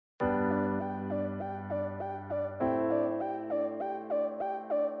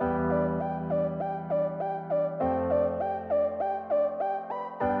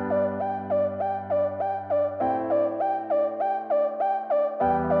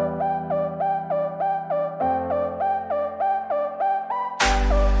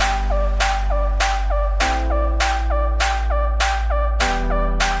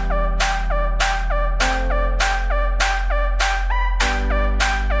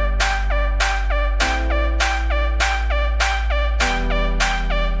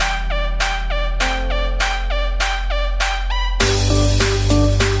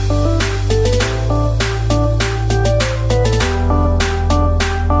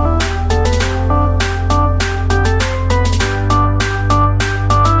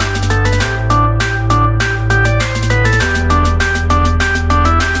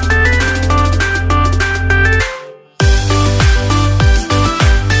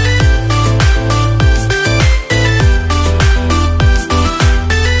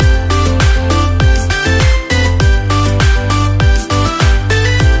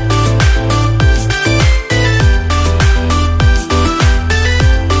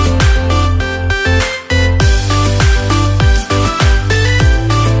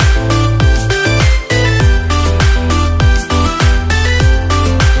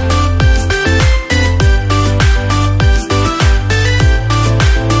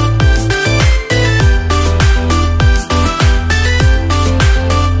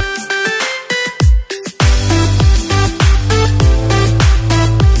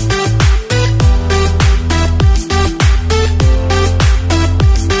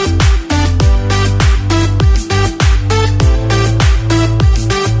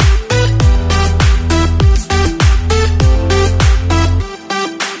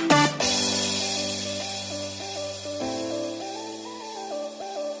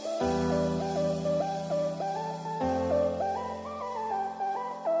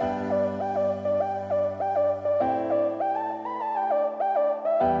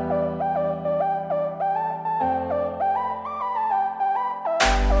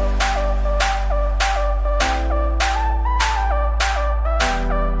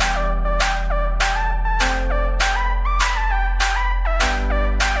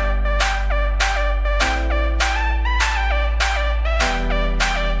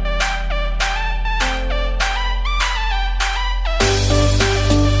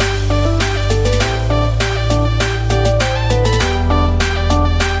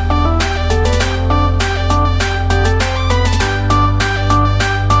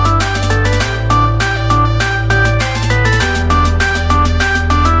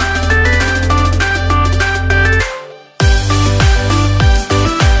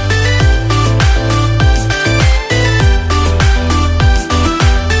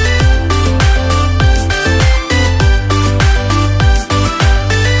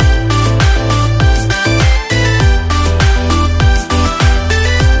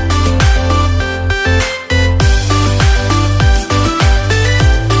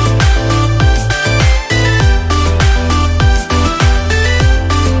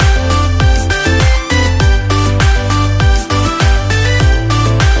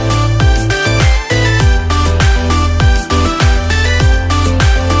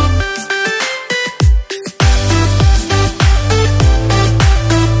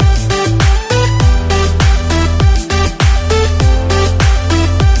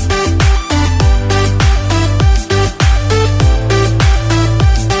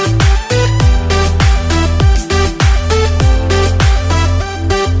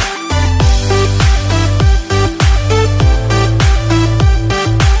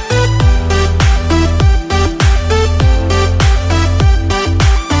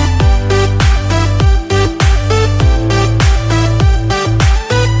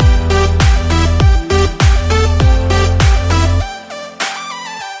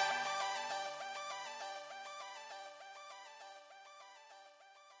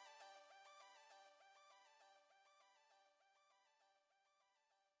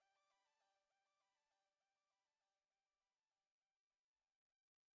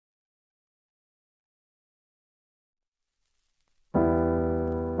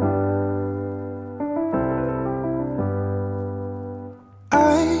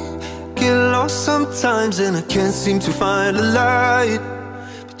times and I can't seem to find a light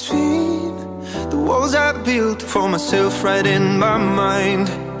between the walls I built for myself right in my mind.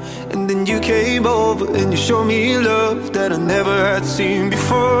 And then you came over and you showed me love that I never had seen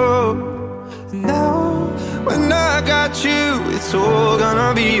before. And now, when I got you, it's all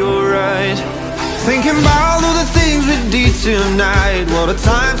gonna be alright. Thinking about all the things we did tonight. What a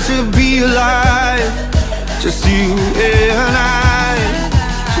time to be alive. Just you and I.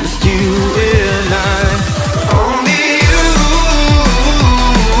 Just you and I. Only you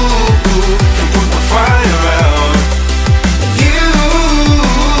can put the fire out. You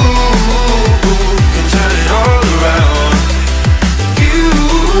can turn it all around. You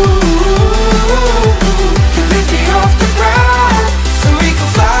can lift me off the ground so we can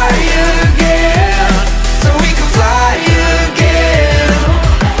fly again. So we can fly again.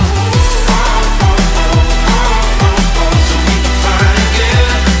 So we can fly again. So we can fly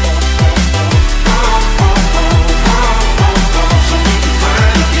again. So we can fly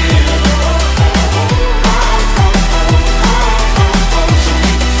again.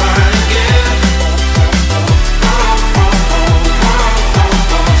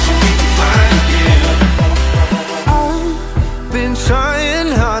 So we can fly again. I've been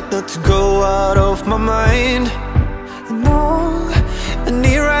trying hard not to go out of my mind. And all I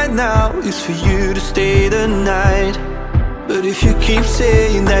need right now is for you to stay the night. But if you keep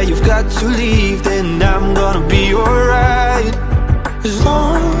saying that you've got to leave, then I'm gonna be alright. As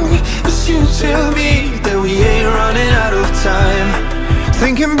long as you tell me that we ain't running out of time.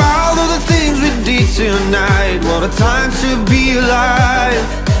 Thinking about all the things we did tonight. What a time to be alive.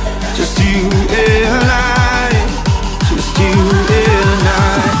 Just you and I. Just you and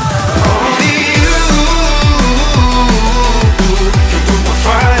I.